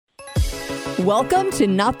Welcome to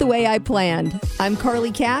Not the Way I Planned. I'm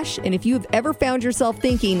Carly Cash, and if you've ever found yourself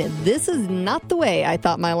thinking, this is not the way I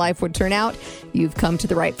thought my life would turn out, you've come to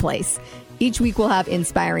the right place. Each week we'll have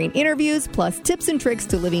inspiring interviews, plus tips and tricks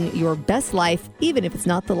to living your best life, even if it's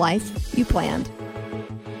not the life you planned.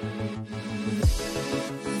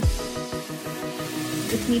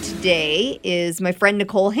 With me today is my friend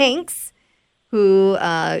Nicole Hanks, who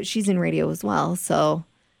she's in radio as well, so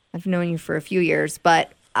I've known you for a few years,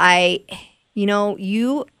 but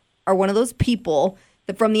you are one of those people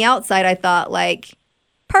that from the outside I thought, like,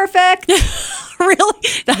 perfect. Really?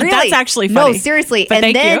 That's actually funny. No, seriously. But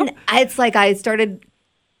and then you. It's like I started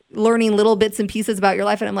learning little bits and pieces about your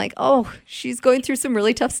life, and I'm like, oh, she's going through some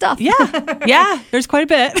really tough stuff. Yeah, there's quite a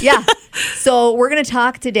bit. Yeah. So we're going to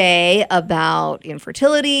talk today about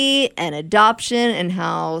infertility and adoption and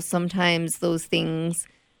how sometimes those things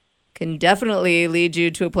can definitely lead you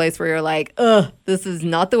to a place where you're like, this is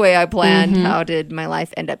not the way I planned. Mm-hmm. How did my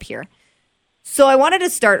life end up here? So I wanted to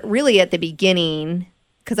start really at the beginning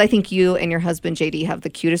because I think you and your husband, JD, have the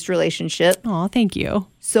cutest relationship. Oh, thank you.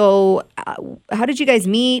 So how did you guys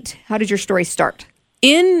meet? How did your story start?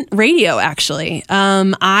 In radio, actually.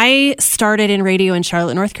 I started in radio in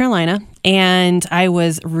Charlotte, North Carolina, and I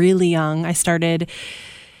was really young. I started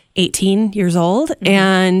 18 years old. Mm-hmm.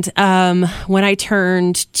 And when I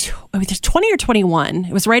turned 20 or 21,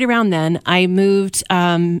 it was right around then, I moved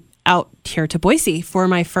out here to Boise for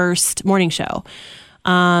my first morning show.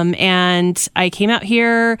 And I came out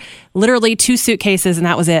here, literally 2 suitcases, and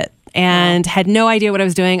that was it. And had no idea what I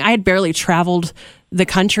was doing. I had barely traveled the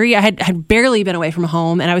country. I had barely been away from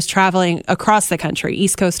home, and I was traveling across the country,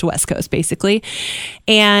 East Coast to West Coast, basically.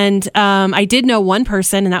 And I did know one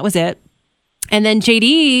person, and that was it. And then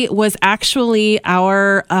JD was actually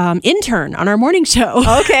our intern on our morning show.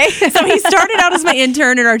 Okay. So he started out as my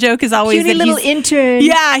intern, and our joke is always Puny little intern.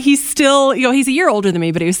 Yeah, he's still, he's a year older than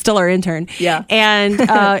me, but he was still our intern. Yeah. And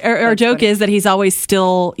our joke funny. Is that he's always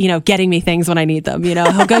still, getting me things when I need them.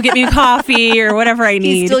 He'll go get me coffee or whatever I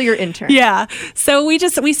need. He's still your intern. Yeah. So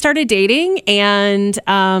we started dating, and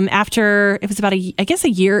after it was about a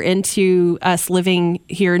year into us living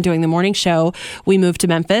here and doing the morning show, we moved to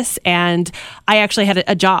Memphis, and I actually had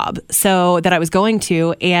a job that I was going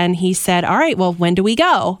to, and he said, all right, well, when do we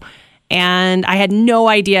go? And I had no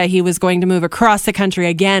idea he was going to move across the country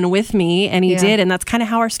again with me, and he did, and that's kind of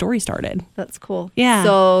how our story started. That's cool. Yeah.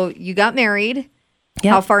 So you got married.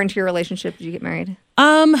 Yep. How far into your relationship did you get married?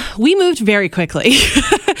 We moved very quickly.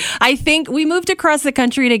 I think we moved across the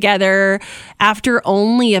country together after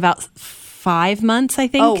only about 5 months, I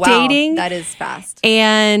think, dating. That is fast.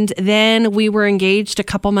 And then we were engaged a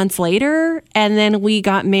couple months later, and then we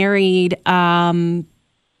got married about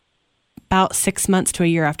 6 months to a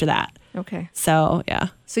year after that. Okay. So, yeah.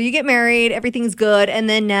 So you get married, everything's good, and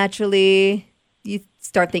then naturally you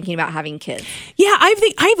start thinking about having kids. Yeah,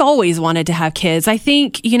 I've always wanted to have kids. I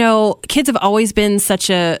think, kids have always been such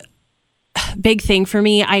a big thing for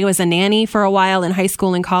me. I was a nanny for a while in high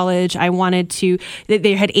school and college.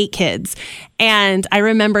 They had 8 kids. And I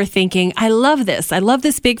remember thinking, I love this. I love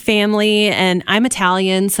this big family, and I'm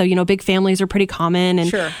Italian. So, big families are pretty common. And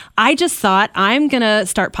sure. I just thought I'm going to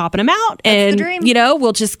start popping them out. That's and, the dream.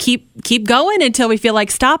 We'll just keep going until we feel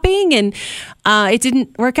like stopping. And it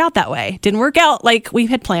didn't work out that way. Didn't work out like we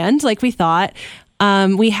had planned, like we thought.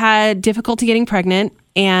 We had difficulty getting pregnant.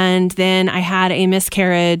 And then I had a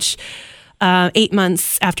miscarriage 8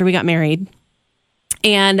 months after we got married.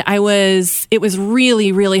 And it was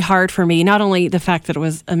really, really hard for me. Not only the fact that it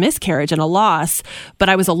was a miscarriage and a loss, but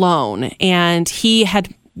I was alone. And he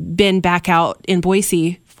had been back out in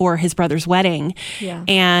Boise for his brother's wedding. Yeah.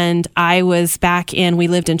 And I was we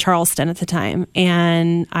lived in Charleston at the time.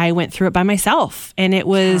 And I went through it by myself. And it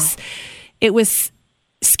was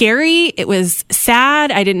scary. It was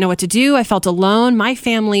sad. I didn't know what to do. I felt alone. My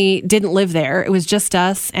family didn't live there. It was just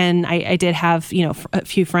us. And I did have, a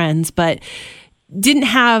few friends, but didn't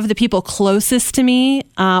have the people closest to me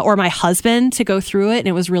or my husband to go through it. And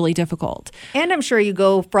it was really difficult. And I'm sure you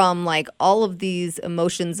go from like all of these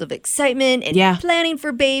emotions of excitement and planning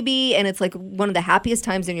for baby. And it's like one of the happiest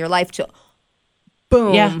times in your life to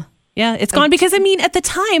boom. Yeah, it's gone because, at the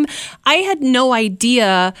time, I had no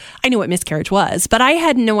idea. I knew what miscarriage was, but I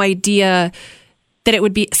had no idea that it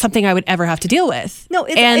would be something I would ever have to deal with. No,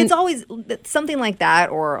 it's always something like that,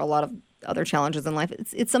 or a lot of other challenges in life.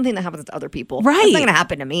 It's something that happens to other people. Right. It's not going to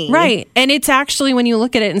happen to me. Right. And it's actually, when you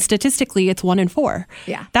look at it, and statistically, it's 1 in 4.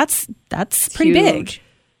 Yeah. That's pretty huge. big.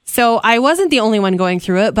 So I wasn't the only one going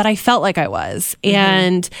through it, but I felt like I was.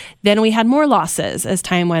 And then we had more losses as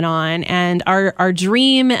time went on. And our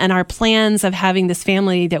dream and our plans of having this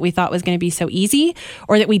family that we thought was going to be so easy,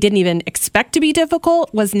 or that we didn't even expect to be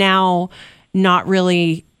difficult, was now not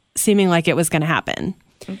really seeming like it was going to happen.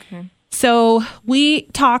 Okay. So we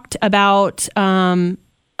talked about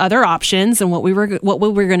other options and what we were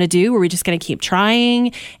going to do. Were we just going to keep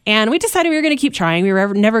trying? And we decided we were going to keep trying. We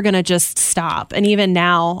were never going to just stop. And even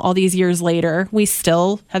now, all these years later, we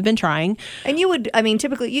still have been trying. And you would, I mean,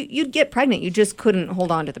 typically you'd get pregnant. You just couldn't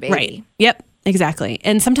hold on to the baby. Right. Yep. Exactly.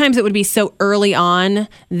 And sometimes it would be so early on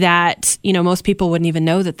that, most people wouldn't even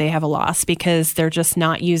know that they have a loss because they're just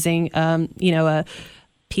not using, a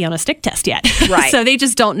pee on a stick test yet. Right. So they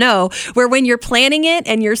just don't know. Where when you're planning it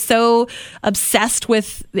and you're so obsessed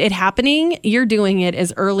with it happening, you're doing it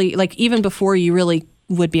as early, like even before you really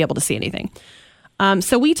would be able to see anything.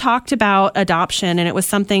 So we talked about adoption, and it was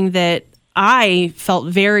something that I felt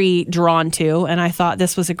very drawn to, and I thought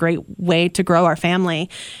this was a great way to grow our family.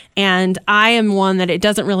 And I am one that it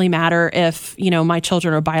doesn't really matter if, my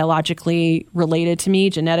children are biologically related to me,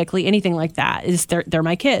 genetically, anything like that. They're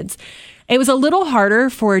my kids. It was a little harder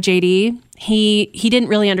for JD. He didn't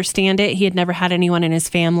really understand it. He had never had anyone in his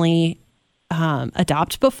family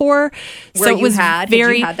adopt before. Had you had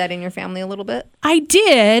that in your family a little bit? I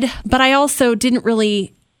did, but I also didn't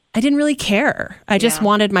really care. I just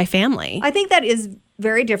wanted my family. I think that is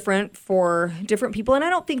very different for different people. And I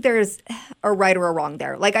don't think there's a right or a wrong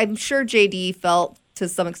there. Like, I'm sure JD felt to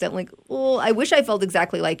some extent like, well, I wish I felt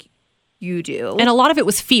exactly like you do. And a lot of it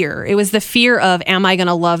was fear. It was the fear of, am I going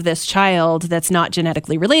to love this child that's not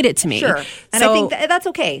genetically related to me? Sure. And I think that's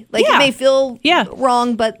okay. Like, it may feel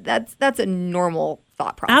wrong, but that's a normal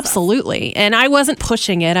thought process. Absolutely. And I wasn't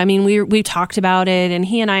pushing it. I mean, we talked about it, and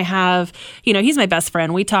he and I have, he's my best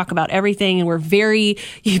friend. We talk about everything, and we're very,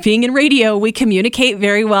 being in radio, we communicate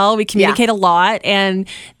very well. We communicate a lot, and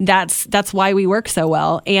that's why we work so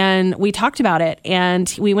well. And we talked about it,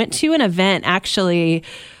 and we went to an event actually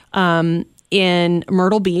in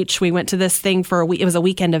Myrtle Beach. We went to this thing for a week. It was a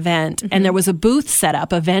weekend event, and there was a booth set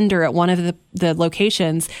up, a vendor at one of the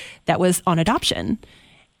locations that was on adoption.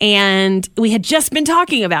 And we had just been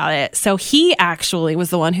talking about it. So he actually was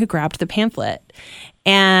the one who grabbed the pamphlet.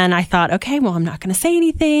 And I thought, okay, well, I'm not going to say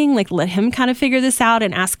anything. Like, let him kind of figure this out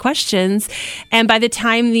and ask questions. And by the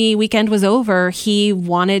time the weekend was over, he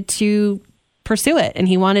wanted to pursue it. And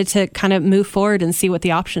he wanted to kind of move forward and see what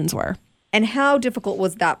the options were. And how difficult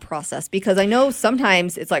was that process? Because I know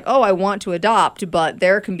sometimes it's like, oh, I want to adopt, but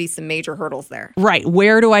there can be some major hurdles there. Right.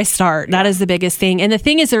 Where do I start? That is the biggest thing. And the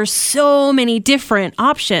thing is, there's so many different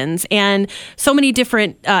options and so many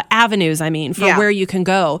different avenues, for where you can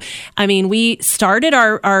go. We started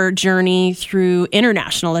our journey through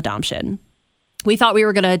international adoption. We thought we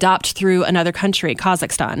were going to adopt through another country,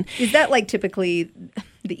 Kazakhstan. Is that like typically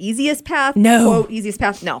the easiest path? No. Quote, easiest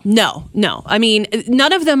path? No. No.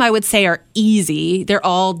 None of them I would say are easy. They're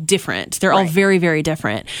all different. They're all very, very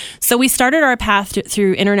different. So we started our path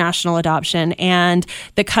through international adoption, and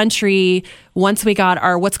the country, once we got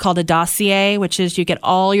our what's called a dossier, which is you get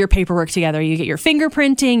all your paperwork together. You get your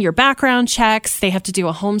fingerprinting, your background checks. They have to do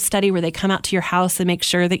a home study where they come out to your house and make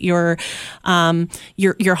sure that your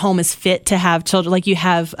home is fit to have children. Like, you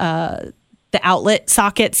have the outlet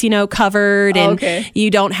sockets, covered, and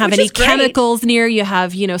you don't have any chemicals near. You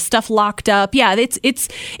have, stuff locked up. Yeah, it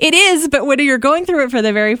is. But when you're going through it for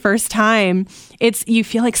the very first time, you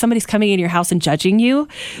feel like somebody's coming in your house and judging you.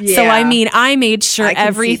 Yeah. So I made sure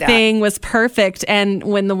everything was perfect. And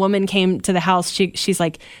when the woman came to the house, she's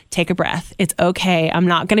like, take a breath. It's okay. I'm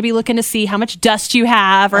not going to be looking to see how much dust you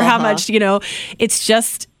have or how much, it's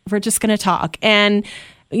just, we're just going to talk. And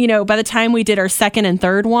by the time we did our second and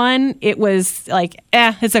third one, it was like,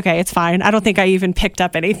 it's okay. It's fine. I don't think I even picked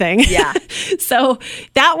up anything. Yeah. So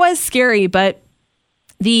that was scary, but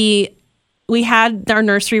we had our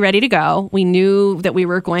nursery ready to go. We knew that we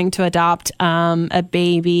were going to adopt a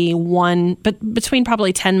baby between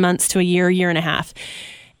probably 10 months to a year and a half.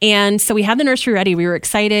 And so we had the nursery ready. We were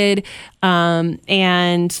excited.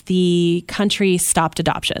 And the country stopped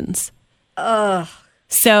adoptions. Ugh.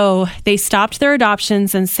 So they stopped their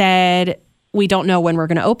adoptions and said, we don't know when we're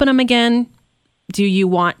going to open them again. Do you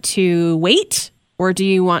want to wait, or do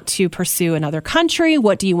you want to pursue another country?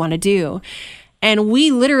 What do you want to do? And we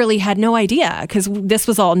literally had no idea because this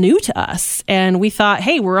was all new to us. And we thought,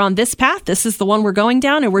 hey, we're on this path. This is the one we're going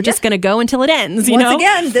down, and we're just going to go until it ends. Once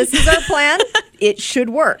again, this is our plan. It should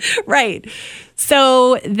work. Right.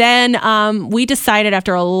 So then we decided,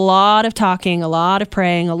 after a lot of talking, a lot of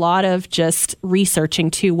praying, a lot of just researching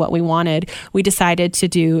to what we wanted, we decided to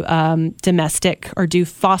do domestic or do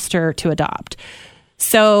foster to adopt.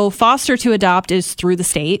 So foster to adopt is through the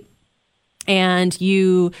state, and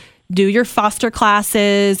you do your foster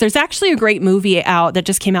classes. There's actually a great movie out that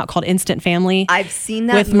just came out called Instant Family. I've seen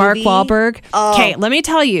that with movie. Mark Wahlberg. Oh. Okay, let me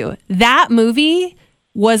tell you, that movie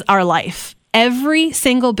was our life. Every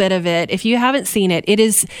single bit of it. If you haven't seen it, it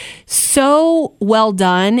is so well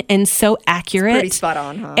done and so accurate. It's pretty spot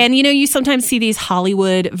on, huh? And you sometimes see these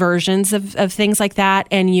Hollywood versions of things like that,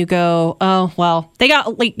 and you go, oh, well, they got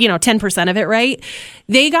 10% of it right.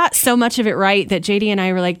 They got so much of it right that JD and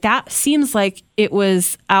I were like, that seems like it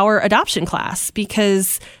was our adoption class,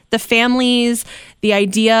 because the families, the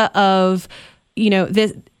idea of,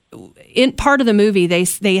 in part of the movie,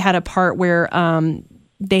 they had a part where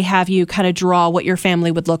they have you kind of draw what your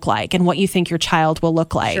family would look like and what you think your child will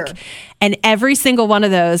look like. Sure. And every single one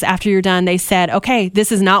of those, after you're done, they said, okay,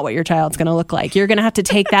 this is not what your child's going to look like. You're going to have to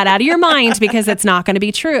take that out of your mind because it's not going to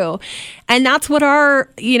be true. And that's what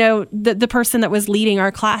our, the person that was leading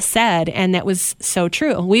our class said. And that was so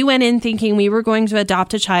true. We went in thinking we were going to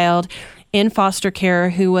adopt a child in foster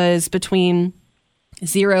care who was between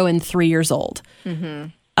 0 and 3 years old.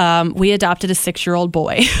 Mm-hmm. We adopted a 6-year-old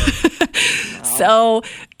boy. So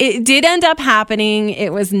it did end up happening.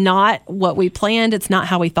 It was not what we planned. It's not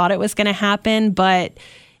how we thought it was going to happen, but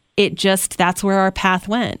that's where our path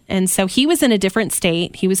went. And so he was in a different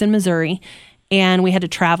state. He was in Missouri, and we had to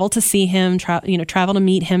travel to see him, travel to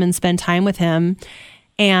meet him and spend time with him.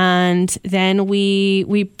 And then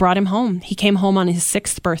we brought him home. He came home on his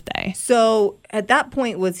 6th birthday. So at that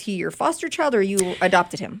point, was he your foster child, or you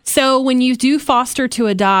adopted him? So when you do foster to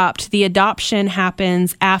adopt, the adoption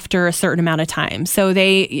happens after a certain amount of time. So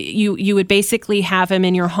you would basically have him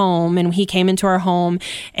in your home, and he came into our home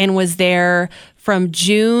and was there from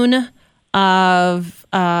June of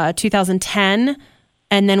 2010.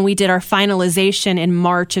 And then we did our finalization in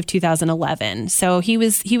March of 2011. So he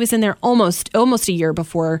was in there almost a year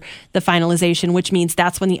before the finalization, which means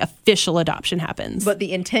that's when the official adoption happens. But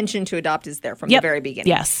the intention to adopt is there from the very beginning.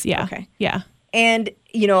 Yes. Yeah. Okay. Yeah. And,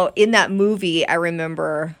 in that movie, I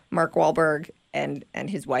remember Mark Wahlberg and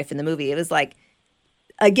his wife in the movie. It was like,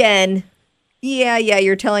 again, yeah,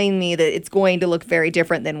 you're telling me that it's going to look very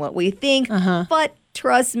different than what we think. Uh-huh. But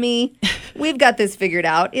trust me, we've got this figured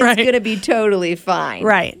out. It's going to be totally fine.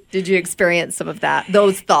 Right. Did you experience some of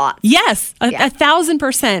those thoughts? Yes,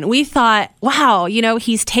 1,000%. We thought, wow,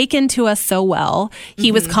 he's taken to us so well.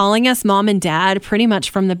 He was calling us mom and dad pretty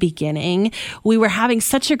much from the beginning. We were having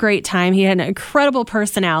such a great time. He had an incredible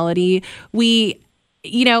personality.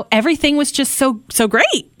 Everything was just so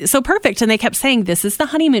great, so perfect. And they kept saying, this is the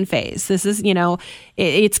honeymoon phase. This is,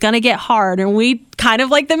 it's going to get hard. And we kind of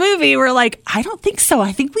like the movie. We're like, I don't think so.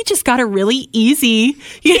 I think we just got a really easy,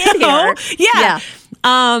 Yeah.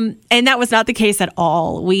 And that was not the case at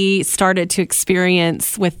all. We started to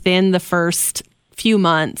experience within the first few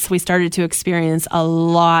months, we started to experience a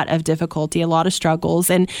lot of difficulty, a lot of struggles.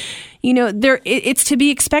 And, it's to be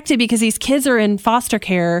expected because these kids are in foster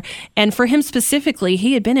care. And for him specifically,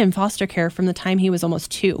 he had been in foster care from the time he was almost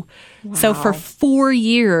 2. Wow. So for 4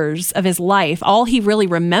 years of his life, all he really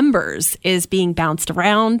remembers is being bounced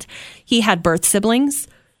around. He had birth siblings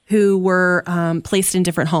who were placed in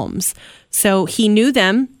different homes. So he knew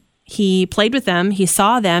them. He played with them. He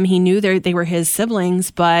saw them. He knew they were his siblings,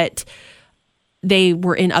 but they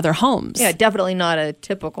were in other homes. Yeah, definitely not a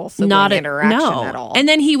typical sibling interaction at all. And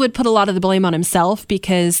then he would put a lot of the blame on himself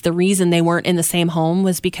because the reason they weren't in the same home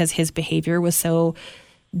was because his behavior was so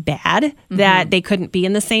bad that they couldn't be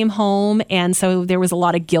in the same home. And so there was a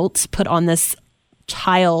lot of guilt put on this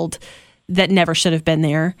child that never should have been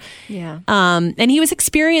there. Yeah. And he was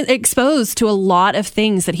exposed to a lot of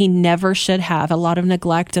things that he never should have, a lot of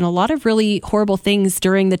neglect and a lot of really horrible things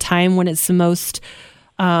during the time when it's the most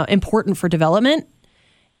important for development.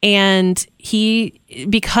 And he,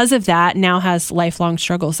 because of that, now has lifelong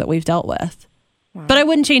struggles that we've dealt with. But I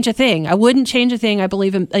wouldn't change a thing. I wouldn't change a thing. I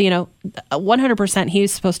believe in, 100%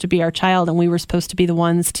 he's supposed to be our child, and we were supposed to be the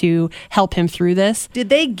ones to help him through this. Did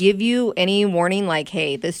they give you any warning like,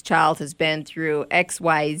 hey, this child has been through X,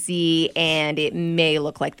 Y, Z, and it may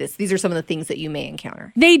look like this? These are some of the things that you may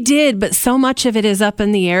encounter. They did, but so much of it is up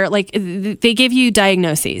in the air. Like, they give you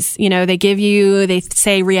diagnoses. They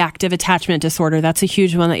say reactive attachment disorder. That's a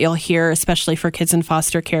huge one that you'll hear, especially for kids in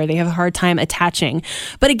foster care. They have a hard time attaching.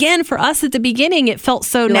 But again, for us at the beginning, it felt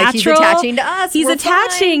so natural. Like, he's attaching to us. He's We're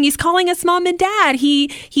attaching. fine. He's calling us mom and dad.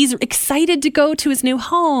 He's excited to go to his new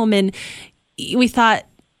home. And we thought,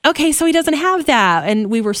 okay, so he doesn't have that. And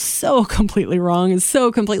we were so completely wrong and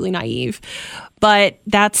so completely naive. But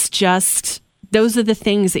that's just, those are the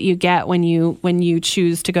things that you get when you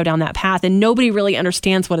choose to go down that path. And nobody really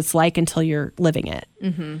understands what it's like until you're living it.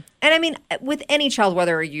 Mm-hmm. And I mean, with any child,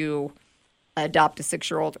 whether you adopt a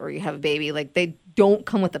 6-year-old or you have a baby, like, they don't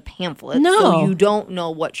come with a pamphlet. No. So you don't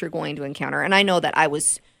know what you're going to encounter. And I know that I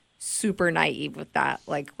was super naive with that.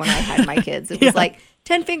 Like, when I had my kids, it was like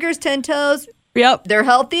 10 fingers, 10 toes. Yep. They're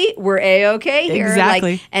healthy. We're A-okay here.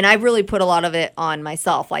 Exactly. Like, and I really put a lot of it on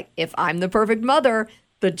myself. Like, if I'm the perfect mother,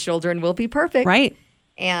 the children will be perfect. Right.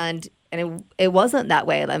 And it wasn't that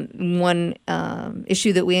way. One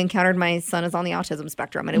issue that we encountered, my son is on the autism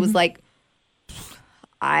spectrum. And it was like,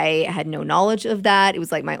 I had no knowledge of that. It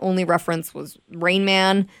was like my only reference was Rain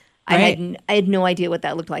Man. Right. I had no idea what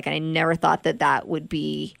that looked like. And I never thought that would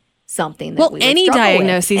be something that we would any struggle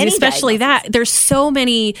diagnoses, with. especially that. There's so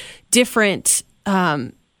many different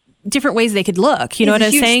ways they could look. You know what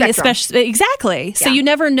I'm saying? Especially exactly. So you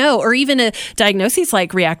never know. Or even a diagnosis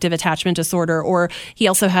like reactive attachment disorder, or he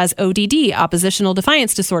also has ODD, oppositional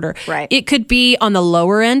defiance disorder. Right. It could be on the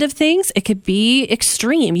lower end of things. It could be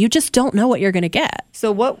extreme. You just don't know what you're going to get.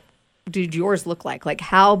 So what did yours look like? Like,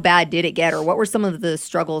 how bad did it get? Or what were some of the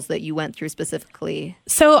struggles that you went through specifically?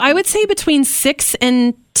 So I would say between 6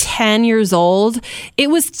 and 10 years old, it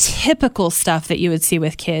was typical stuff that you would see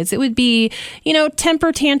with kids. It would be,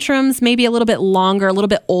 temper tantrums, maybe a little bit longer, a little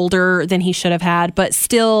bit older than he should have had, but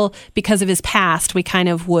still, because of his past, we kind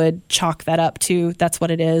of would chalk that up to that's what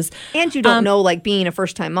it is. And you don't know, like, being a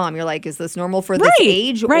first-time mom, you're like, is this normal for this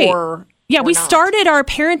age? Right. Or we not? started our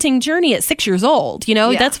parenting journey at 6 years old.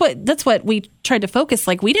 That's what we tried to focus.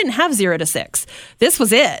 Like, we didn't have 0 to 6. This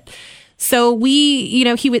was it. So he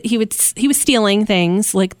was stealing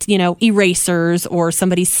things like, erasers or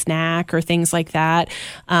somebody's snack or things like that,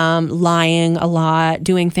 lying a lot,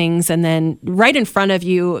 doing things. And then right in front of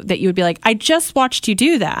you that you would be like, I just watched you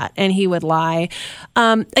do that. And he would lie.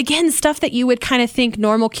 Again, stuff that you would kind of think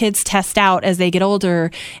normal kids test out as they get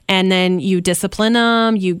older. And then you discipline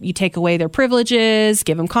them, you take away their privileges,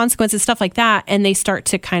 give them consequences, stuff like that. And they start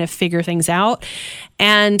to kind of figure things out.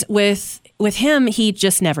 And with him, he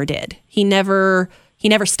just never did. He never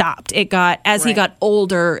stopped. He got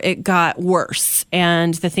older, it got worse.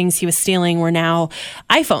 And the things he was stealing were now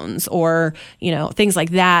iPhones or, things like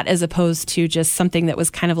that, as opposed to just something that was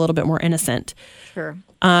kind of a little bit more innocent. Sure.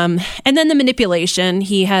 And then the manipulation,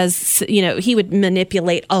 he would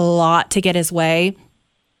manipulate a lot to get his way.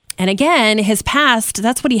 And again, his past,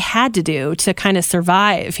 that's what he had to do to kind of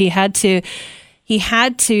survive. He had to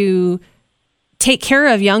take care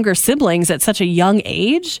of younger siblings at such a young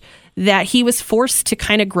age that he was forced to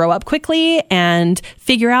kind of grow up quickly and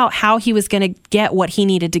figure out how he was going to get what he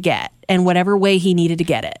needed to get and whatever way he needed to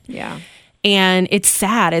get it. Yeah. And it's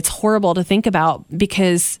sad. It's horrible to think about,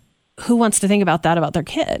 because who wants to think about that about their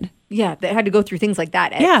kid? Yeah, they had to go through things like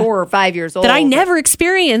that at 4 or 5 years old. That I never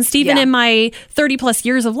experienced even in my 30 plus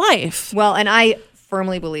years of life. Well, and I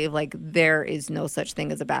firmly believe, like, there is no such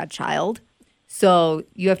thing as a bad child. So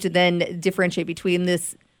you have to then differentiate between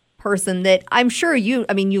this person that I'm sure you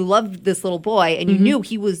loved this little boy and you knew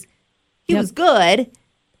he was good,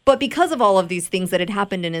 but because of all of these things that had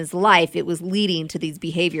happened in his life, it was leading to these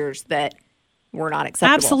behaviors that were not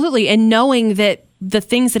acceptable. Absolutely. And knowing that the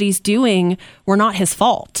things that he's doing were not his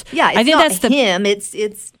fault. Yeah, I think that's him. It's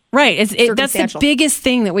right. That's the biggest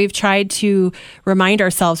thing that we've tried to remind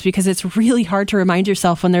ourselves, because it's really hard to remind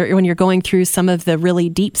yourself when you're going through some of the really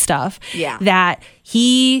deep stuff. Yeah. That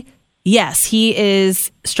he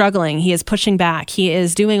is struggling. He is pushing back. He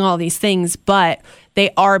is doing all these things, but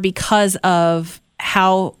they are because of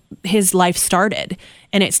how his life started.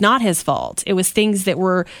 And it's not his fault. It was things that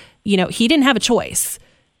were, he didn't have a choice.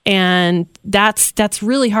 And that's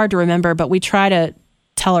really hard to remember, but we try to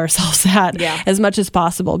tell ourselves that as much as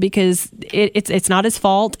possible, because it's not his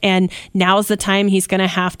fault. And now's the time he's going to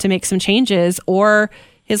have to make some changes, or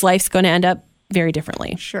his life's going to end up very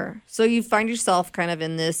differently. Sure. So you find yourself kind of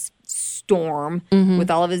in this storm with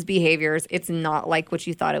all of his behaviors. It's not like what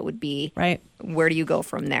you thought it would be. Right. Where do you go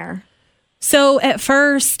from there? So at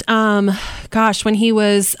first, when he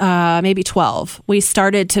was maybe 12, we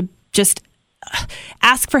started to just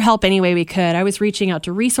ask for help any way we could. I was reaching out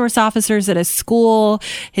to resource officers at his school,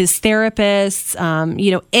 his therapists,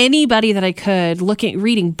 anybody that I could,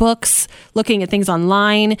 reading books, looking at things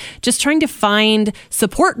online, just trying to find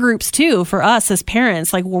support groups too for us as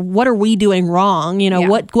parents. Like, well, what are we doing wrong?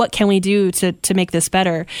 What can we do to make this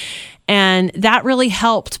better? And that really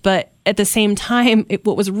helped. But at the same time,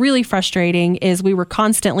 what was really frustrating is we were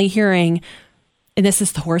constantly hearing, and this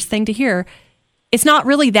is the worst thing to hear, it's not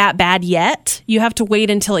really that bad yet. You have to wait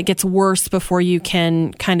until it gets worse before you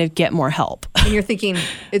can kind of get more help. And you're thinking,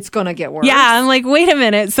 it's going to get worse. Yeah, I'm like, wait a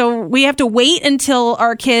minute. So we have to wait until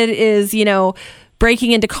our kid is,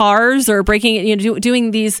 breaking into cars or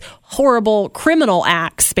doing these horrible criminal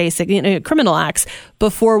acts, criminal acts,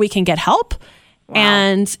 before we can get help. Wow.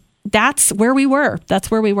 And that's where we were.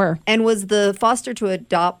 And was the foster to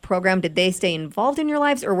adopt program, did they stay involved in your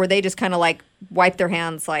lives, or were they just kind of like wipe their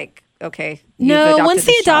hands like, okay. No, once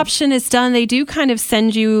the adoption is done, they do kind of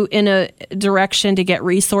send you in a direction to get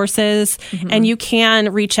resources, and you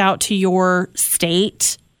can reach out to your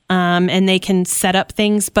state, and they can set up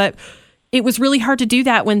things. But it was really hard to do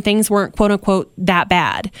that when things weren't, quote unquote, that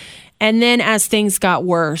bad. And then as things got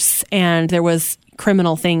worse and there was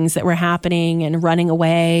criminal things that were happening and running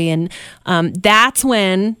away, and that's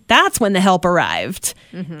when the help arrived.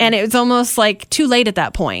 And it was almost like too late at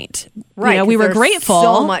that point. Right, we were grateful.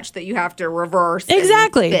 So much that you have to reverse.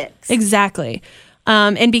 Exactly. And fix. Exactly.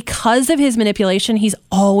 And because of his manipulation, he's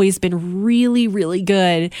always been really, really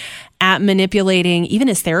good at manipulating even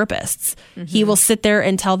his therapists. He will sit there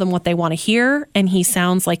and tell them what they want to hear, and he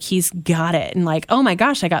sounds like he's got it. And like, oh my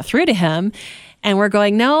gosh, I got through to him. And we're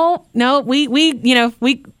going, no, we we become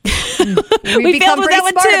failed pretty with that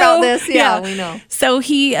one smart too. about this. Yeah, we know. So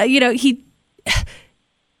he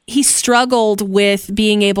struggled with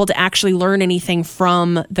being able to actually learn anything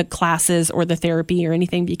from the classes or the therapy or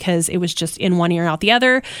anything, because it was just in one ear out the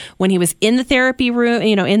other. When he was in the therapy room,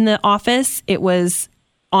 in the office, it was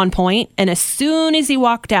on point. And as soon as he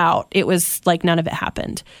walked out, it was like none of it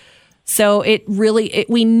happened. So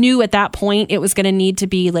we knew at that point it was going to need to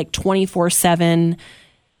be like 24/7,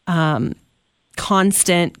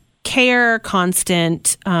 constant care,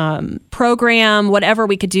 constant program, whatever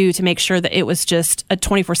we could do to make sure that it was just a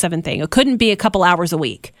 24/7 thing. It couldn't be a couple hours a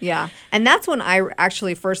week. Yeah. And that's when I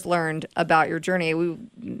actually first learned about your journey. We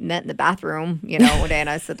met in the bathroom, one day, and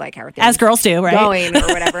I said, like, how are things as girls do, right? Going or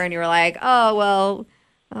whatever. And you were like, oh, well,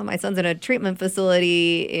 my son's in a treatment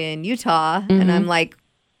facility in Utah. And I'm like,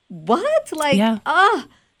 what? Like,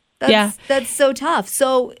 that's so tough.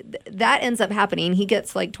 So that ends up happening. He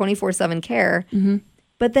gets like 24/7 care.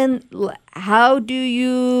 But then how do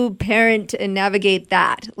you parent and navigate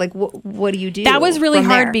that? Like, what do you do? That was really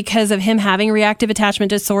hard there? Because of him having reactive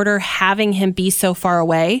attachment disorder, having him be so far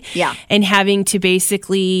away. Yeah. And having to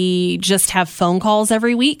basically just have phone calls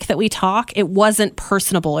every week that we talk. It wasn't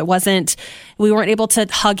personable. We weren't able to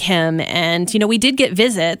hug him. And, we did get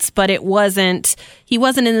visits, but he wasn't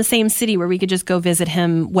in the same city where we could just go visit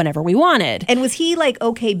him whenever we wanted. And was he like,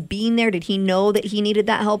 okay, being there? Did he know that he needed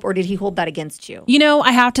that help, or did he hold that against you?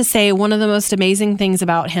 I have to say, one of the most amazing things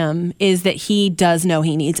about him is that he does know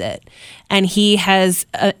he needs it. And he has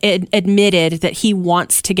admitted that he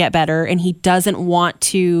wants to get better, and he doesn't want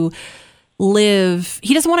to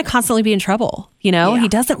he doesn't want to constantly be in trouble. Yeah. He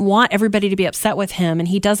doesn't want everybody to be upset with him, and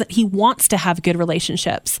he wants to have good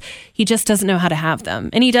relationships. He just doesn't know how to have them.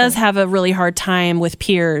 And he does have a really hard time with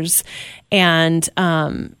peers and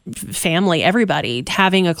family, everybody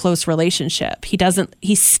having a close relationship.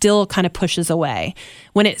 He still kind of pushes away.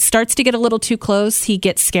 When it starts to get a little too close, he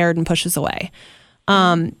gets scared and pushes away.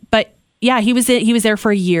 But yeah, he was there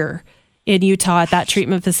for a year in Utah at that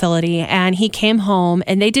treatment facility, and he came home,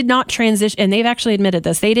 and they did not transition, and they've actually admitted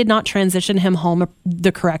this, they did not transition him home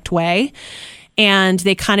the correct way. And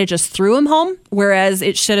they kind of just threw him home, whereas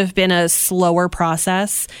it should have been a slower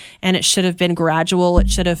process, and it should have been gradual. It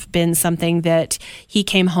should have been something that he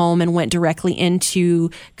came home and went directly into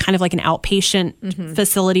kind of like an outpatient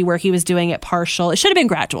facility where he was doing it partial. It should have been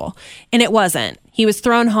gradual, and it wasn't. He was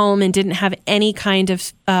thrown home and didn't have any kind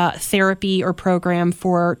of therapy or program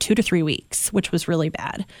for 2 to 3 weeks, which was really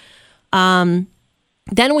bad. Then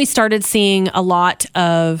we started seeing a lot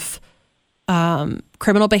of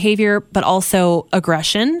criminal behavior, but also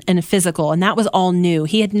aggression and physical. And that was all new.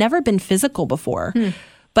 He had never been physical before.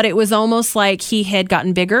 but it was almost like he had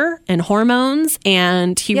gotten bigger and hormones,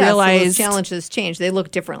 and he So realized those challenges change. They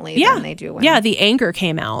look differently than they do when the anger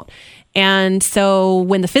came out. And so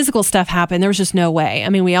when the physical stuff happened, there was just no way. I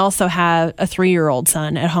mean, we also have a 3-year-old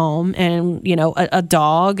son at home and, a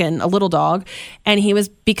dog and a little dog, and he was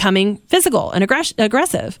becoming physical and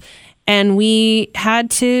aggressive. And we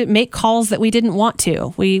had to make calls that we didn't want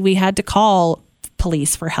to. We had to call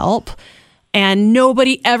police for help. And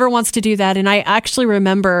nobody ever wants to do that. And I actually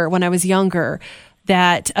remember when I was younger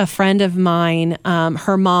that a friend of mine,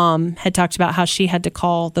 her mom had talked about how she had to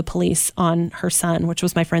call the police on her son, which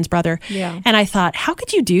was my friend's brother. Yeah. And I thought, how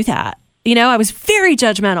could you do that? I was very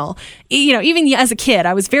judgmental. Even as a kid,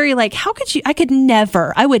 I was very like, how could you? I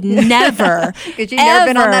would never because you've never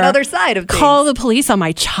been on that other side of things. Call the police on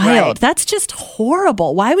my child. Right. That's just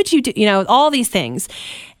horrible. Why would you do, all these things?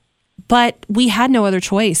 But we had no other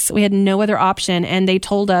choice. We had no other option. And they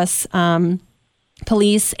told us,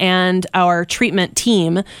 police and our treatment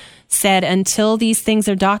team said, until these things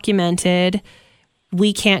are documented,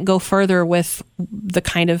 we can't go further with the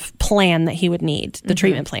kind of plan that he would need, the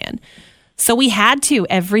treatment plan. So we had to,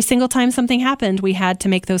 every single time something happened, we had to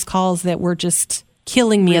make those calls that were just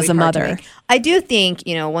killing me Really as a hard to mother. make. I do think,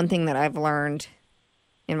 one thing that I've learned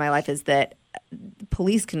in my life is that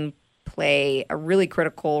police can play a really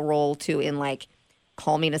critical role too in like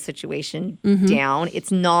calming a situation down.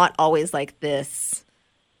 It's not always like this,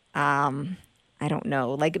 I don't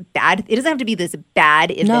know, like bad. It doesn't have to be this bad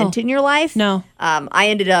event in your life. No. I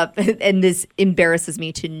ended up, and this embarrasses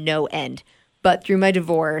me to no end, but through my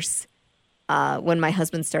divorce, when my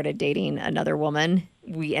husband started dating another woman,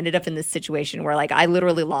 we ended up in this situation where like I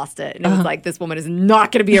literally lost it. And it was like, this woman is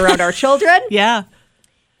not going to be around our children. Yeah.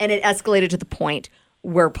 And it escalated to the point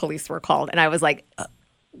where police were called. And I was like,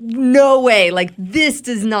 no way. Like, this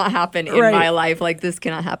does not happen in my life. Like, this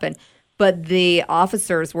cannot happen. But the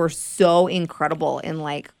officers were so incredible in,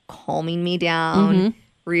 like, calming me down,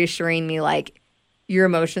 reassuring me, like, your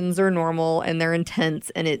emotions are normal and they're intense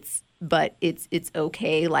and it's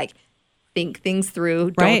okay. Like, think things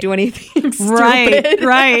through. Don't do anything stupid.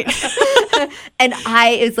 Right. And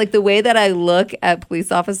it's like the way that I look at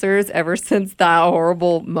police officers ever since that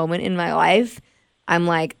horrible moment in my life, I'm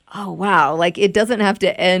like, oh, wow. Like, it doesn't have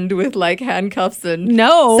to end with, like, handcuffs and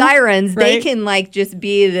sirens. Right. They can, like, just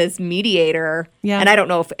be this mediator. Yeah. And I don't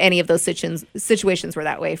know if any of those situations were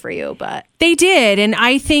that way for you, but. They did. And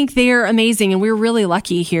I think they're amazing. And we're really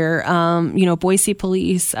lucky here. Boise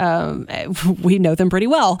police, we know them pretty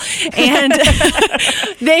well. And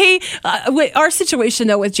our situation,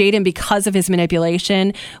 though, with Jaden, because of his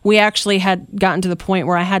manipulation, we actually had gotten to the point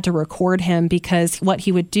where I had to record him because what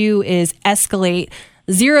he would do is escalate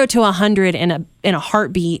 0 to 100 in a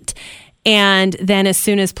heartbeat. And then as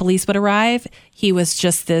soon as police would arrive, he was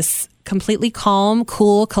just this completely calm,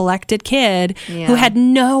 cool, collected kid who had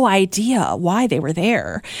no idea why they were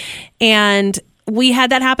there. And we had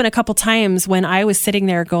that happen a couple times when I was sitting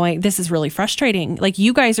there going, this is really frustrating. Like,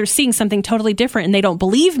 you guys are seeing something totally different and they don't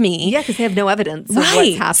believe me. Yeah, because they have no evidence of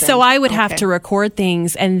what's happened. So I would have to record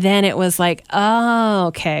things. And then it was like, oh,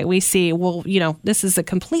 okay, we see. Well, this is a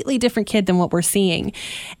completely different kid than what we're seeing.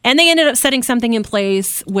 And they ended up setting something in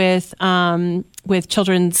place with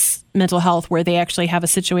children's mental health where they actually have a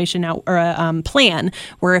situation now or a plan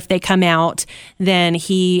where if they come out, then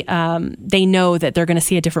they know that they're going to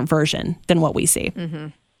see a different version than what we see. Mm-hmm.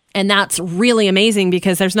 And that's really amazing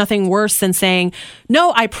because there's nothing worse than saying,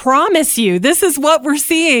 no, I promise you, this is what we're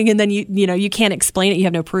seeing. And then you can't explain it. You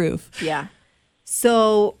have no proof. Yeah.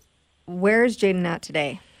 So where's Jaden at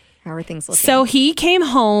today? How are things looking? So he came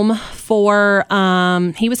home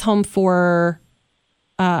he was home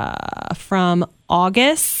from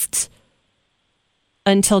August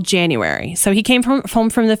until January. So he came home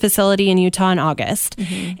from the facility in Utah in August.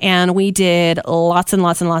 Mm-hmm. And we did lots and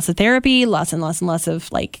lots and lots of therapy, lots and lots and lots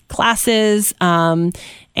of like classes,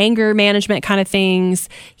 anger management kind of things.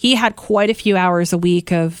 He had quite a few hours a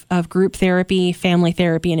week of group therapy, family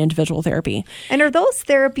therapy, and individual therapy. And are those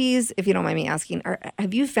therapies, if you don't mind me asking,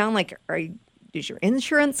 have you found does your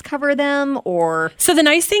insurance cover them or? So the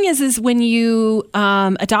nice thing is when you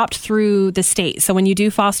adopt through the state. So when you do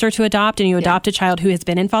foster to adopt and you adopt a child who has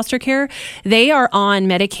been in foster care, they are on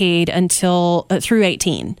Medicaid until through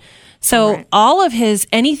 18. So all of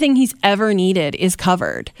anything he's ever needed is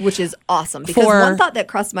covered. Which is awesome. Because one thought that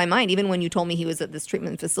crossed my mind, even when you told me he was at this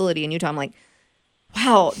treatment facility in Utah, I'm like,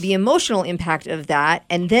 wow, the emotional impact of that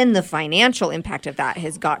and then the financial impact of that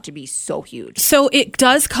has got to be so huge. So it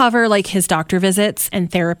does cover like his doctor visits and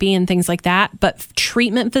therapy and things like that. But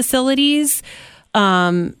treatment facilities,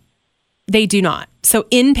 they do not. So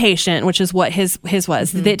inpatient, which is what his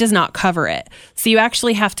was, it does not cover it. So you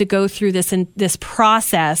actually have to go through this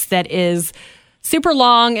process that is super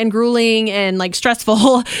long and grueling and like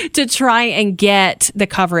stressful to try and get the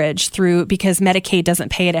coverage through, because Medicaid doesn't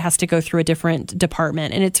pay it. It has to go through a different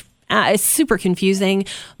department, and it's super confusing.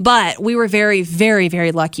 But we were very, very,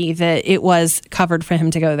 very lucky that it was covered for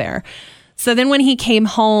him to go there. So then when he came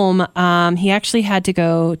home, he actually had to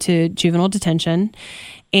go to juvenile detention.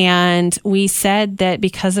 And we said that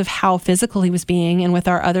because of how physical he was being, and with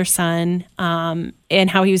our other son, and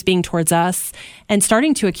how he was being towards us and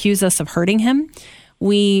starting to accuse us of hurting him,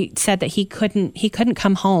 we said that he couldn't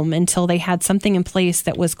come home until they had something in place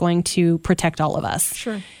that was going to protect all of us.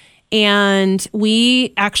 Sure. And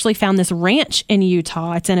we actually found this ranch in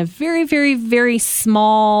Utah. It's in a very, very, very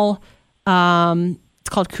small, it's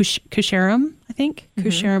called Kusharam, I think.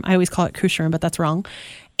 Kusharam. I always call it Kusharam, but that's wrong.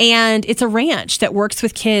 And it's a ranch that works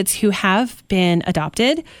with kids who have been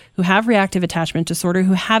adopted, who have reactive attachment disorder,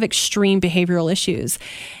 who have extreme behavioral issues.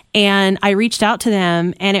 And I reached out to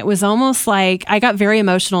them, and it was almost like I got very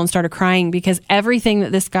emotional and started crying, because everything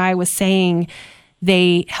that this guy was saying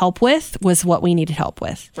they help with was what we needed help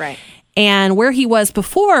with. Right. And where he was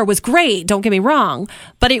before was great, don't get me wrong,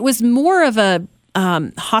 but it was more of a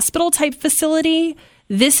hospital type facility.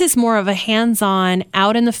 This is more of a hands-on,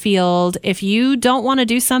 out in the field. If you don't want to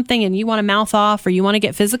do something and you want to mouth off or you want to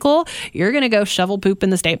get physical, you're going to go shovel poop in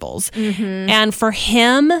the Staples. And for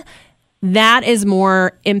him, that is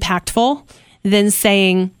more impactful than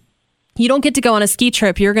saying, you don't get to go on a ski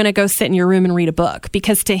trip, you're going to go sit in your room and read a book.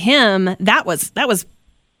 Because to him, that was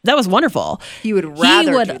wonderful. He would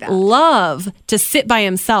rather do that. Love to sit by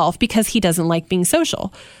himself, because he doesn't like being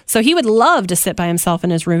social. So he would love to sit by himself in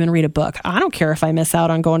his room and read a book. I don't care if I miss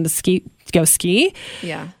out on going to go ski.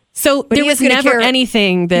 Yeah. So there was never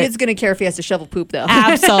anything that... He's going to care if he has to shovel poop, though.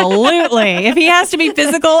 Absolutely. If he has to be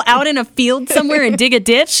physical out in a field somewhere and dig a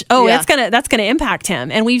ditch, that's gonna impact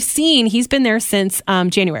him. And we've seen, he's been there since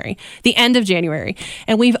January, the end of January.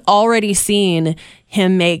 And we've already seen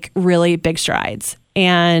him make really big strides.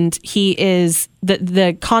 And he is,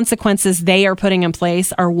 the consequences they are putting in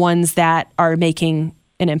place are ones that are making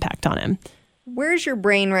an impact on him. Where's your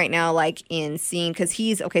brain right now, like in seeing, because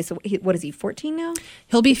what is he, 14 now?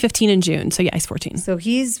 He'll be 15 in June. So yeah, he's 14. So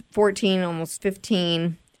he's 14, almost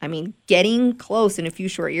 15. I mean, getting close in a few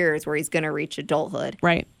short years where he's going to reach adulthood.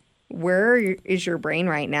 Right. Where is your brain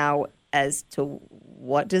right now as to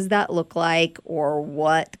what does that look like, or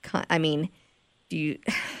what kind, I mean, I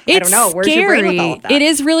don't know. Where's your brain with all of that? It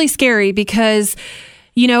is really scary because,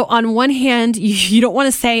 on one hand, you don't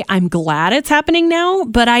want to say, I'm glad it's happening now,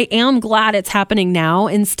 but I am glad it's happening now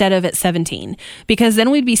instead of at 17, because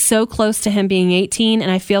then we'd be so close to him being 18.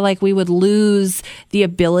 And I feel like we would lose the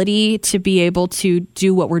ability to be able to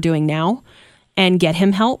do what we're doing now and get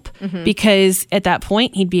him help, because at that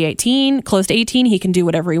point he'd be 18, close to 18. He can do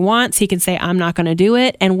whatever he wants. He can say, I'm not going to do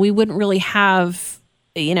it. And we wouldn't really have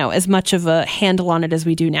as much of a handle on it as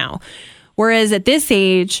we do now. Whereas at this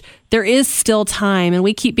age, there is still time, and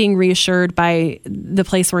we keep being reassured by the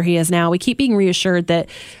place where he is now. We keep being reassured that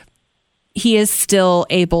he is still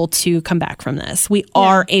able to come back from this. We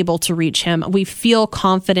are able to reach him. We feel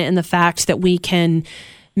confident in the fact that we can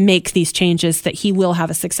make these changes, that he will have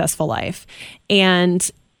a successful life. And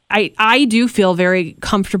I do feel very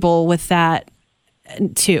comfortable with that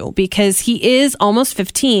too, because he is almost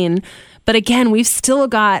 15. But again, we've still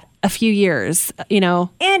got a few years,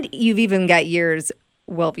 And you've even got years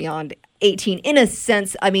well beyond 18 in a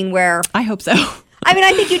sense, where... I hope so.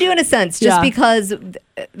 I think you do in a sense, just because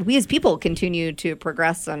we as people continue to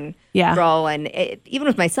progress and grow. And even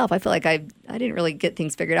with myself, I feel like I didn't really get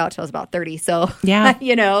things figured out till I was about 30. So,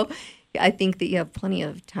 I think that you have plenty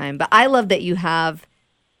of time. But I love that you have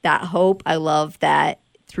that hope. I love that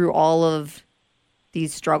through all of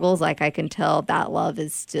these struggles, like I can tell that love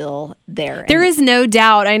is still there. There is no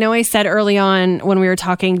doubt. I know I said early on when we were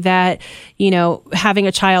talking that, having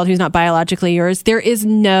a child who's not biologically yours, there is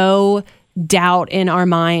no doubt in our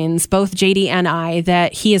minds, both JD and I,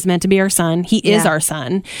 that he is meant to be our son. He is our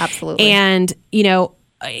son. Absolutely. And,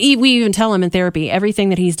 we even tell him in therapy, everything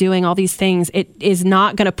that he's doing, all these things, it is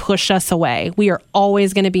not going to push us away. We are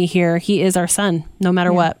always going to be here. He is our son, no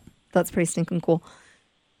matter what. That's pretty stinking cool.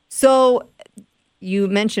 So you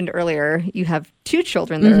mentioned earlier you have 2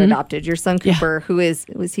 children that are adopted. Your son Cooper,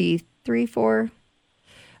 was he 3, 4?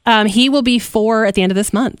 He will be 4 at the end of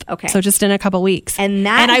this month. Okay. So just in a couple weeks. And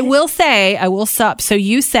I will stop. So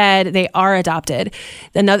you said they are adopted.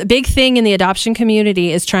 Another big thing in the adoption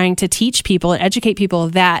community is trying to teach people and educate people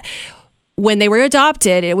that when they were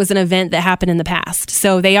adopted, it was an event that happened in the past.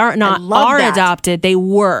 So they are not that. adopted. They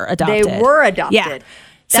were adopted. They were adopted.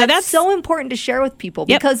 Yeah. That's so important to share with people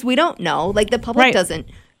because we don't know. Like the public Right. doesn't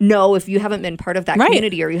know if you haven't been part of that Right.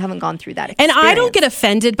 community or you haven't gone through that experience. And I don't get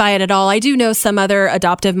offended by it at all. I do know some other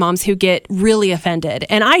adoptive moms who get really offended.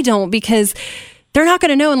 And I don't, because they're not going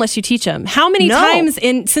to know unless you teach them. How many times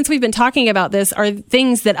since we've been talking about this are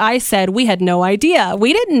things that I said we had no idea.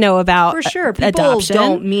 We didn't know about For sure. People adoption.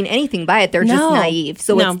 don't mean anything by it. They're just naive.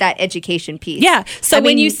 So No. it's that education piece. Yeah. So I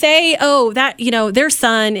when mean, you say, oh, that, their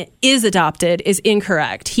son is adopted is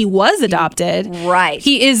incorrect. He was adopted. Right.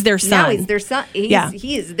 He is their son. now he's their son.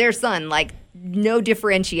 He is their son. Like no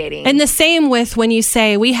differentiating. And the same with when you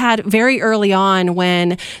say we had very early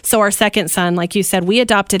on so our second son, like you said, we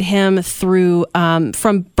adopted him through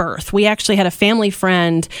from birth. We actually had a family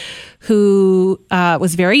friend who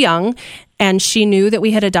was very young, and she knew that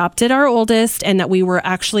we had adopted our oldest and that we were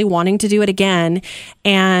actually wanting to do it again.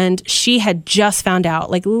 And she had just found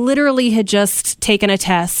out, like literally had just taken a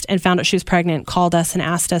test and found out she was pregnant, called us and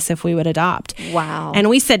asked us if we would adopt. Wow. And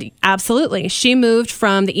we said, absolutely. She moved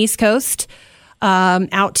from the East Coast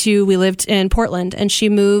we lived in Portland, and she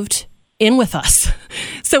moved in with us.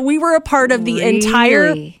 So we were a part of the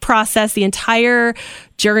entire process, the entire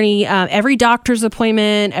journey, every doctor's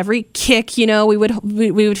appointment, every kick, we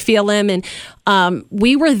would feel him. And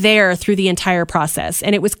we were there through the entire process.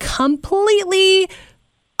 And it was completely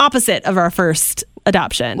opposite of our first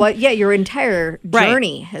adoption. Well, yeah, your entire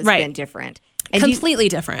journey has been different. And completely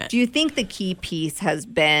different. Do you think the key piece has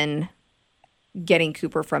been getting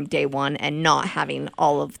Cooper from day one and not having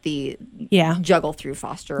all of the juggle through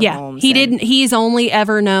foster homes? He's only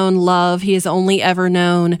ever known love. He has only ever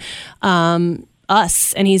known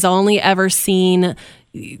us, and he's only ever seen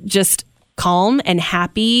just calm and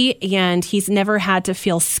happy, and he's never had to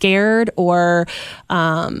feel scared or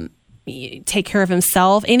take care of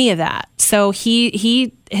himself, any of that. So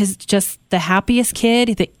he is just the happiest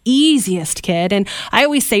kid, the easiest kid. And I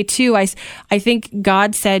always say too, I think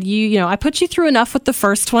God said, I put you through enough with the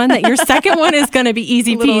first one that your second one is going to be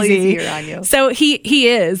easy peasy. Easier on you. So he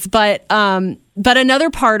is, but another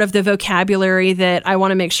part of the vocabulary that I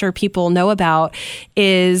want to make sure people know about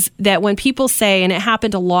is that when people say, and it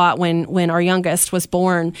happened a lot when our youngest was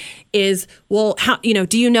born, is, well, how,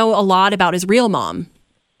 do you know a lot about his real mom?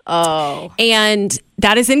 Oh. And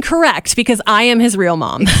that is incorrect because I am his real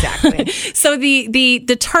mom. Exactly. So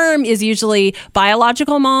the term is usually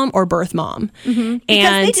biological mom or birth mom. Mm-hmm.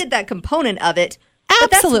 Because they did that component of it. Absolutely.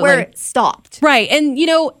 But that's where it stopped. Right. And,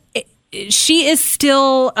 she is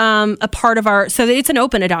still a part of so it's an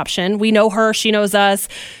open adoption. We know her. She knows us.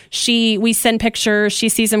 We send pictures. She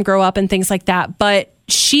sees him grow up and things like that. But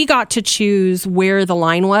she got to choose where the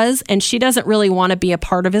line was, and she doesn't really want to be a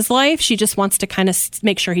part of his life. She just wants to kind of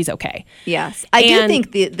make sure he's okay. Yes. I do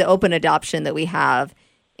think the open adoption that we have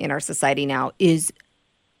in our society now is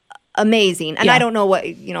amazing. And I don't know what,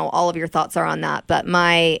 all of your thoughts are on that, but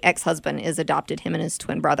my ex-husband is adopted. Him and his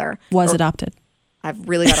twin brother. Was adopted. I've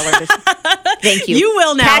really got to learn this. Thank you. You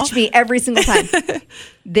will now. Catch me every single time.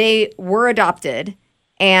 They were adopted,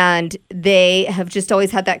 and they have just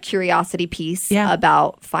always had that curiosity piece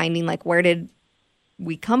about finding, like, where did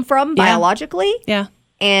we come from biologically? Yeah.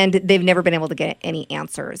 And they've never been able to get any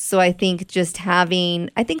answers. So I think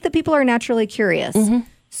I think that people are naturally curious. Mm-hmm.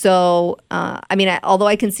 So, although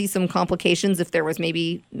I can see some complications if there was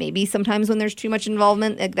maybe sometimes when there's too much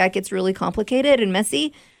involvement, that gets really complicated and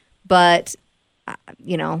messy. But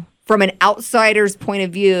from an outsider's point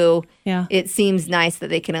of view, it seems nice that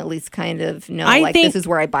they can at least kind of know, this is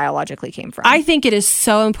where I biologically came from. I think it is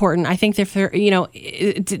so important. I think if there,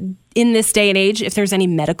 in this day and age, if there's any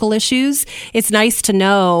medical issues, it's nice to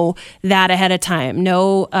know that ahead of time.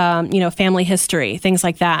 Know, family history, things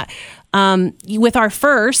like that. With our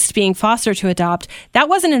first being foster to adopt, that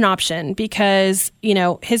wasn't an option because,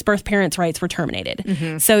 his birth parents' rights were terminated.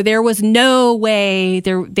 Mm-hmm. So there was no way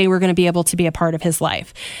they were going to be able to be a part of his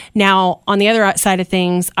life. Now, on the other side of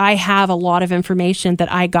things, I have a lot of information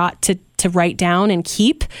that I got to write down and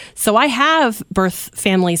keep. So I have birth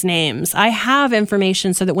families' names. I have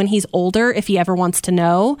information so that when he's older, if he ever wants to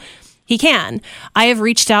know, he can. I have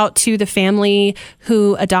reached out to the family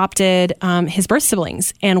who adopted his birth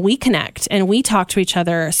siblings, and we connect and we talk to each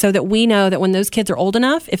other so that we know that when those kids are old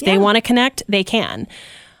enough, if they want to connect, they can.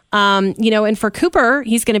 And for Cooper,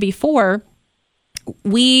 he's going to be 4.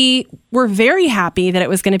 We were very happy that it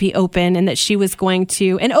was going to be open and that she was going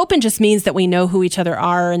to, and open just means that we know who each other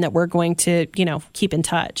are and that we're going to, keep in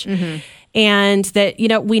touch. Mm-hmm. And that,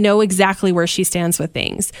 we know exactly where she stands with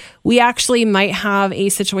things. We actually might have a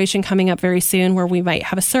situation coming up very soon where we might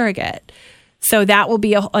have a surrogate. So that will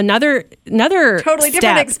be another Totally step.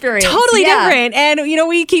 different experience. Totally Yeah. different. And,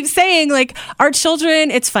 we keep saying, like, our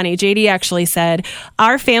children, it's funny. JD actually said,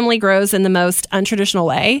 our family grows in the most untraditional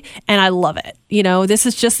way. And I love it. This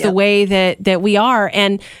is just the way that we are.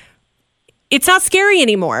 And it's not scary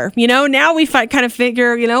anymore. Now we kind of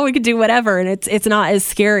figure, we could do whatever, and it's not as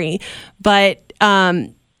scary. But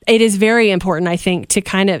it is very important, I think, to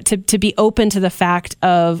kind of to be open to the fact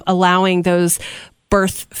of allowing those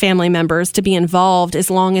birth family members to be involved as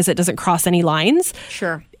long as it doesn't cross any lines.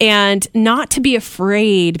 Sure. And not to be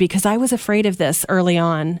afraid, because I was afraid of this early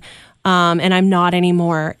on, and I'm not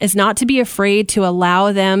anymore, is not to be afraid to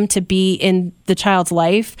allow them to be in the child's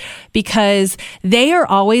life, because they are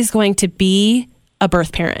always going to be a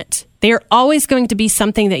birth parent. They are always going to be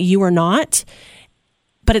something that you are not.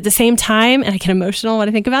 But at the same time, and I get emotional when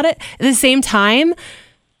I think about it, at the same time,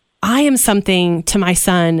 I am something to my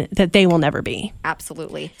son that they will never be.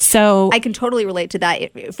 Absolutely. So I can totally relate to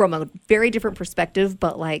that from a very different perspective.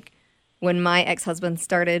 But like when my ex-husband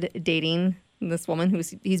started dating this woman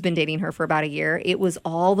he's been dating her for about a year, it was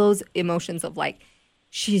all those emotions of like,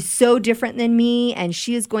 she's so different than me, and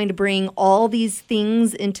she is going to bring all these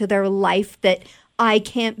things into their life that I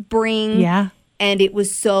can't bring. Yeah. And it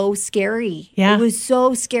was so scary. Yeah. It was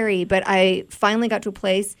so scary. But I finally got to a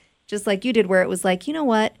place, just like you did, where it was like, you know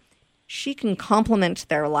what? She can complement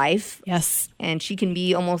their life. Yes. And she can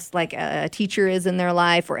be almost like a teacher is in their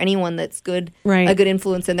life, or anyone that's good, Right. a good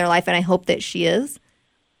influence in their life. And I hope that she is.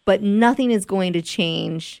 But nothing is going to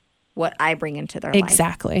change what I bring into their life.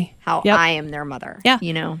 Exactly. How Yep. I am their mother. Yeah.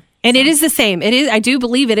 And it is the same. It is. I do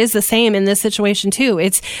believe it is the same in this situation too.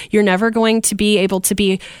 You're never going to be able to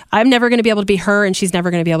be, I'm never going to be able to be her, and she's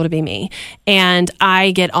never going to be able to be me. And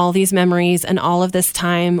I get all these memories and all of this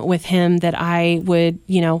time with him that I would,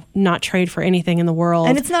 not trade for anything in the world.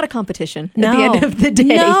 And it's not a competition at No. the end of the day.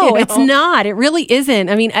 No, it's not. It really isn't.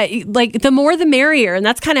 I mean, like the more the merrier. And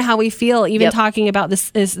that's kind of how we feel, even Yep. talking about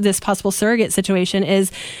this possible surrogate situation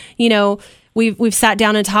is, We've sat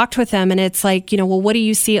down and talked with them, and it's like, well, what do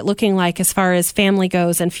you see it looking like as far as family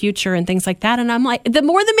goes and future and things like that? And I'm like, the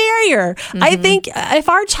more the merrier. Mm-hmm. I think if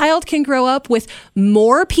our child can grow up with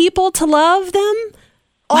more people to love them,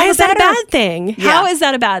 why is that a bad thing? Yeah. How is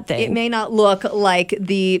that a bad thing? It may not look like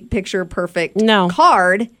the picture perfect No.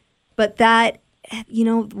 card, but that,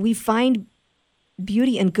 we find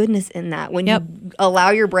beauty and goodness in that when Yep. you allow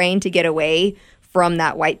your brain to get away from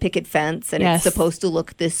that white picket fence, and Yes. it's supposed to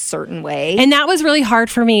look this certain way. And that was really hard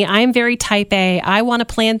for me. I'm very type A. I want to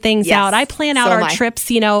plan things Yes. out. I plan out So our am I.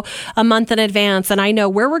 trips, a month in advance, and I know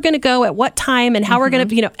where we're going to go at what time and how we're going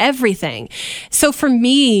to, everything. So for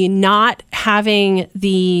me, not having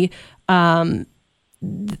the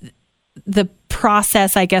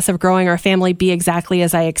process, I guess, of growing our family be exactly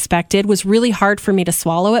as I expected was really hard for me to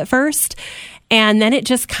swallow at first. And then it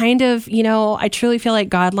just kind of, I truly feel like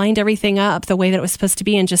God lined everything up the way that it was supposed to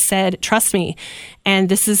be and just said, trust me. And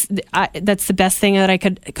that's the best thing that I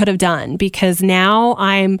could have done, because now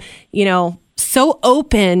I'm, so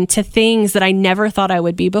open to things that I never thought I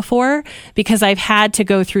would be before, because I've had to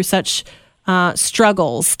go through such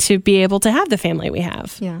struggles to be able to have the family we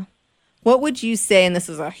have. Yeah. What would you say, and this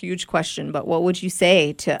is a huge question, but what would you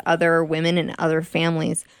say to other women and other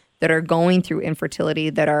families that are going through infertility,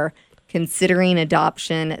 that are considering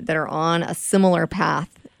adoption, that are on a similar path?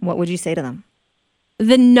 What would you say to them?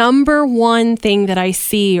 The number one thing that I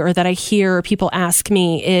see or that I hear people ask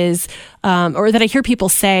me is, or that I hear people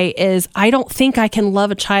say is, I don't think I can love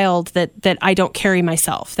a child that I don't carry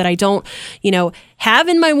myself, that I don't, have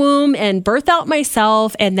in my womb and birth out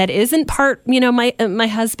myself, and that isn't part, my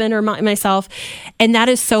husband or myself. And that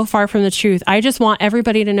is so far from the truth. I just want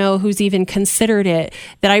everybody to know, who's even considered it,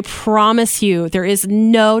 that I promise you, there is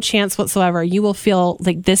no chance whatsoever you will feel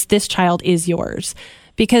like this child is yours.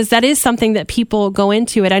 Because that is something that people go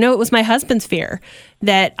into it. I know it was my husband's fear,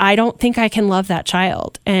 that I don't think I can love that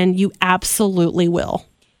child. And you absolutely will.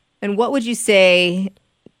 And what would you say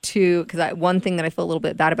to, because one thing that I feel a little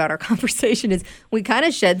bit bad about our conversation is we kind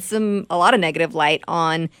of shed a lot of negative light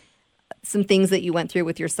on some things that you went through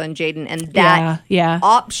with your son, Jaden, and that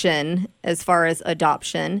option as far as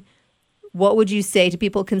adoption. What would you say to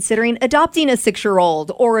people considering adopting a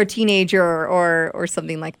 6-year-old or a teenager or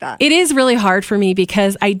something like that? It is really hard for me,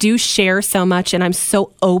 because I do share so much and I'm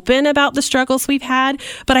so open about the struggles we've had,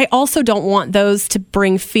 but I also don't want those to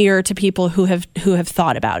bring fear to people who have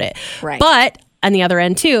thought about it. Right. But on the other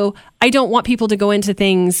end too, I don't want people to go into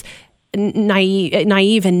things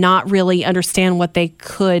naive and not really understand what they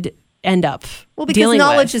could end up because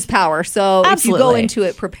knowledge is power. So Absolutely. If you go into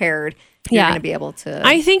it prepared, you're going to be able to.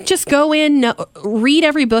 I think just go in, read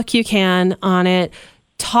every book you can on it,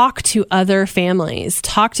 talk to other families,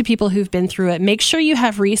 talk to people who've been through it. Make sure you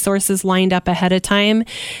have resources lined up ahead of time.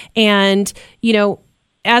 And,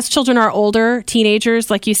 as children are older,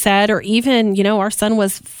 teenagers, like you said, or even, our son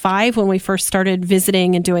was 5 when we first started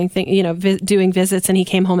visiting and doing doing visits, and he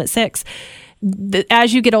came home at 6.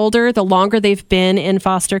 As you get older, the longer they've been in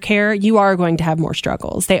foster care, you are going to have more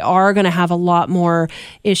struggles. They are going to have a lot more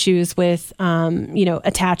issues with,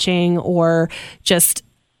 attaching or just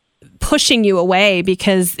pushing you away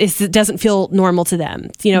because it doesn't feel normal to them.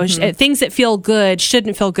 Things that feel good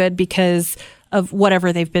shouldn't feel good because of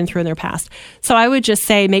whatever they've been through in their past. So I would just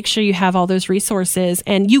say, make sure you have all those resources,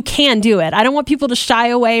 and you can do it. I don't want people to shy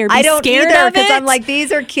away or be scared of it. Because I'm like,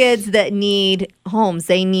 these are kids that need homes.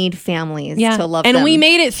 They need families to love them. And we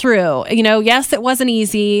made it through. Yes, it wasn't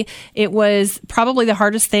easy. It was probably the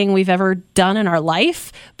hardest thing we've ever done in our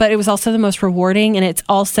life, but it was also the most rewarding. And it's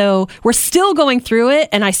also, we're still going through it,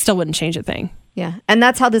 and I still wouldn't change a thing. Yeah. And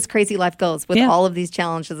that's how this crazy life goes with all of these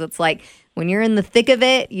challenges. It's like when you're in the thick of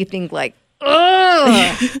it, you think like,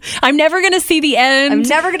 I'm never going to see the end. I'm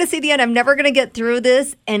never going to get through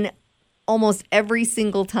this. And almost every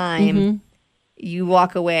single time you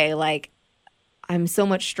walk away like, I'm so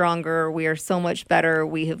much stronger. We are so much better.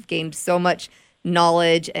 We have gained so much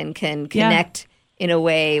knowledge and can connect in a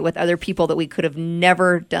way with other people that we could have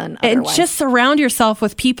never done otherwise. And just surround yourself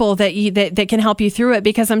with people that can help you through it.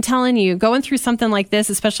 Because I'm telling you, going through something like this,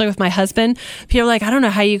 especially with my husband, people are like, I don't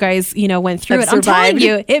know how you guys, went through it. I'm telling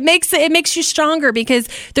you, it makes you stronger because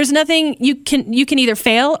there's nothing you can either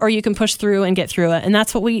fail or you can push through and get through it. And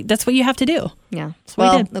that's what you have to do. Yeah.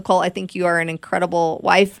 Well, Nicole, I think you are an incredible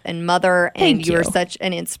wife and mother, and you are such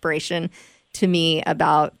an inspiration to me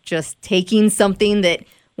about just taking something that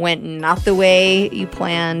went not the way you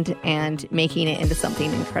planned and making it into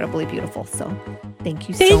something incredibly beautiful. So thank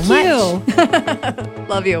you so much.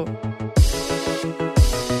 Love you.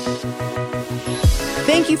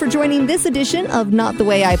 Thank you for joining this edition of Not the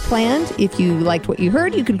Way I Planned. If you liked what you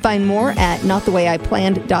heard, you can find more at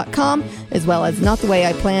notthewayiplanned.com, as well as Not the Way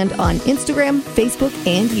I Planned on Instagram, Facebook,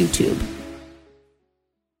 and YouTube.